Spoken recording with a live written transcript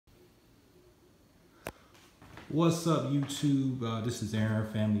What's up, YouTube? This is Aaron,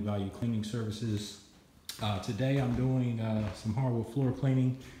 Family Value Cleaning Services. Today I'm doing some hardwood floor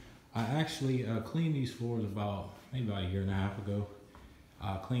cleaning. I actually cleaned these floors maybe about a year and a half ago.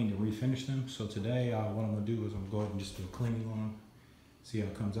 I cleaned and refinished them. So today what I'm gonna do is I'm gonna go ahead and just do a cleaning on them. See how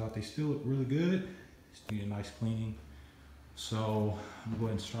it comes out. They still look really good. Just need a nice cleaning. So I'm gonna go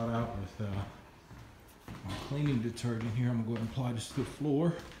ahead and start out with my cleaning detergent here. I'm gonna go ahead and apply this to the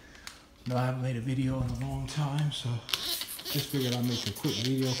floor. No, I haven't made a video in a long time, so just figured I'd make a quick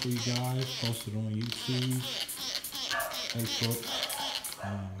video for you guys, post it on YouTube, Facebook.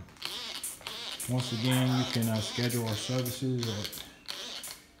 Once again, you can schedule our services at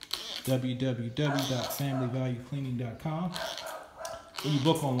www.familyvaluecleaning.com. When you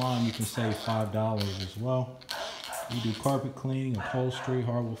book online, you can save $5 as well. We do carpet cleaning, upholstery,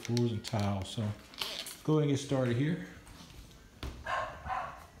 hardwood floors, and tiles. So let's go ahead and get started here.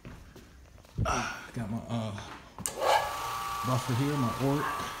 Got my buffer here, my Oreck.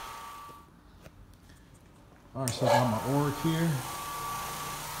 Alright, so I got my Oreck here.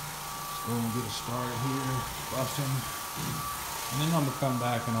 Let's go and get it started here, buffing. And then I'm going to come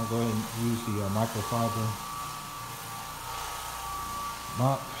back and I'll go ahead and use the microfiber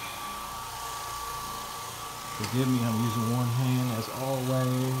mop. Forgive me, I'm using one hand as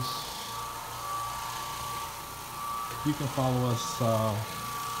always. You can follow us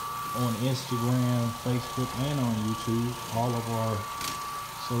on Instagram, Facebook, and on YouTube. All of our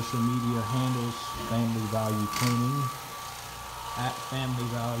social media handles, Family Value Cleaning, at Family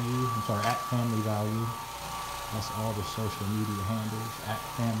Value. That's all the social media handles, at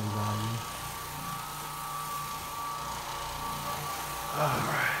Family Value.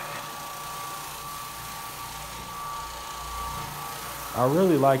 Alright. I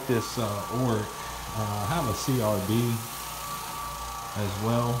really like this Oreck. I have a CRB as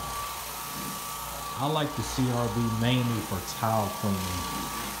well. I like the CRB mainly for tile cleaning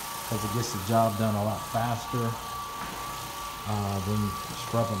because it gets the job done a lot faster than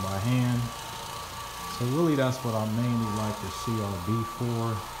scrubbing by hand. So really that's what I mainly like the CRB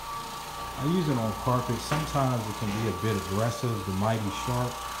for. I use it on carpet. Sometimes it can be a bit aggressive, the mighty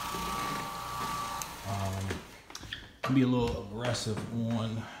sharp. It can be a little aggressive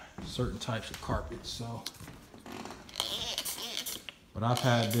on certain types of carpets. But I've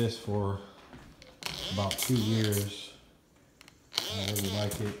had this for about 2 years. I really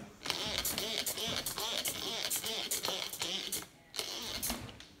like it.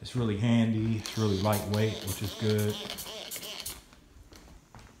 It's really handy. It's really lightweight, which is good.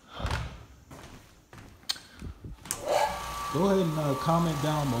 Go ahead and comment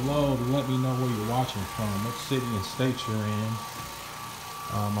down below to let me know where you're watching from, what city and state you're in.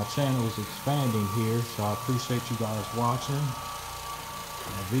 My channel is expanding here, so I appreciate you guys watching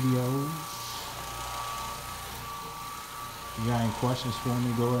my videos. If you got any questions for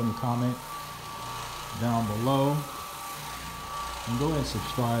me, go ahead and comment down below. And go ahead and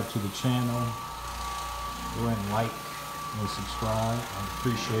subscribe to the channel. Go ahead and like and subscribe. I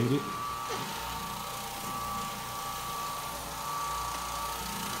appreciate it.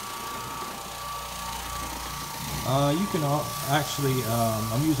 You can actually,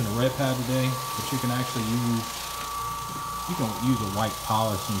 I'm using a red pad today, but you can actually use a white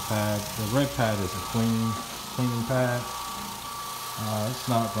polishing pad. The red pad is a cleaning pad. It's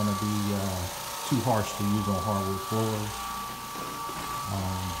not going to be too harsh to use on hardwood floors.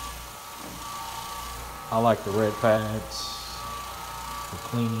 I like the red pads for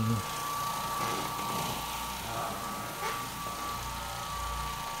cleaning.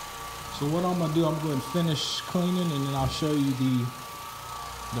 So what I'm going to do, I'm going to finish cleaning and then I'll show you the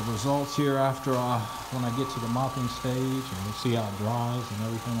results here after when I get to the mopping stage, and we'll see how it dries and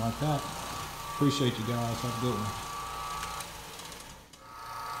everything like that. Appreciate you guys. Have a good one.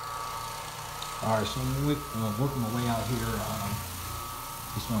 Alright, so I'm working my way out here.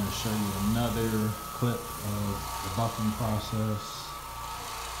 Just wanted to show you another clip of the buffing process.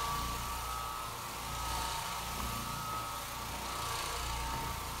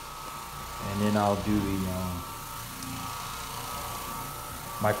 And then I'll do the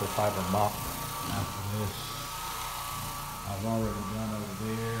microfiber mop after this. I've already done over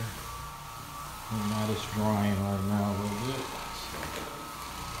there. And now it's drying right now a little bit.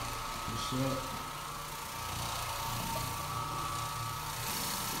 This up.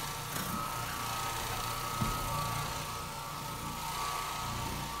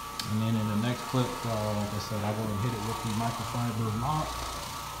 And then in the next clip, like I said, I'll go and hit it with the microfiber mop.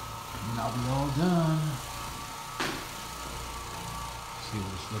 And I'll be all done. See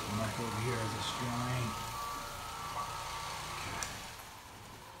what it's looking like over here as it's drying. Okay.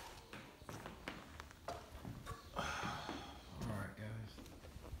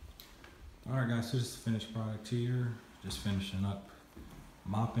 Alright guys, so this is the finished product here. Just finishing up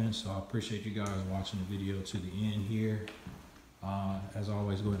mopping, so I appreciate you guys watching the video to the end here. As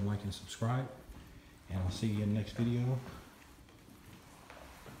always, go ahead and like and subscribe, and I'll see you in the next video.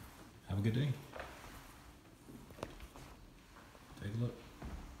 Have a good day.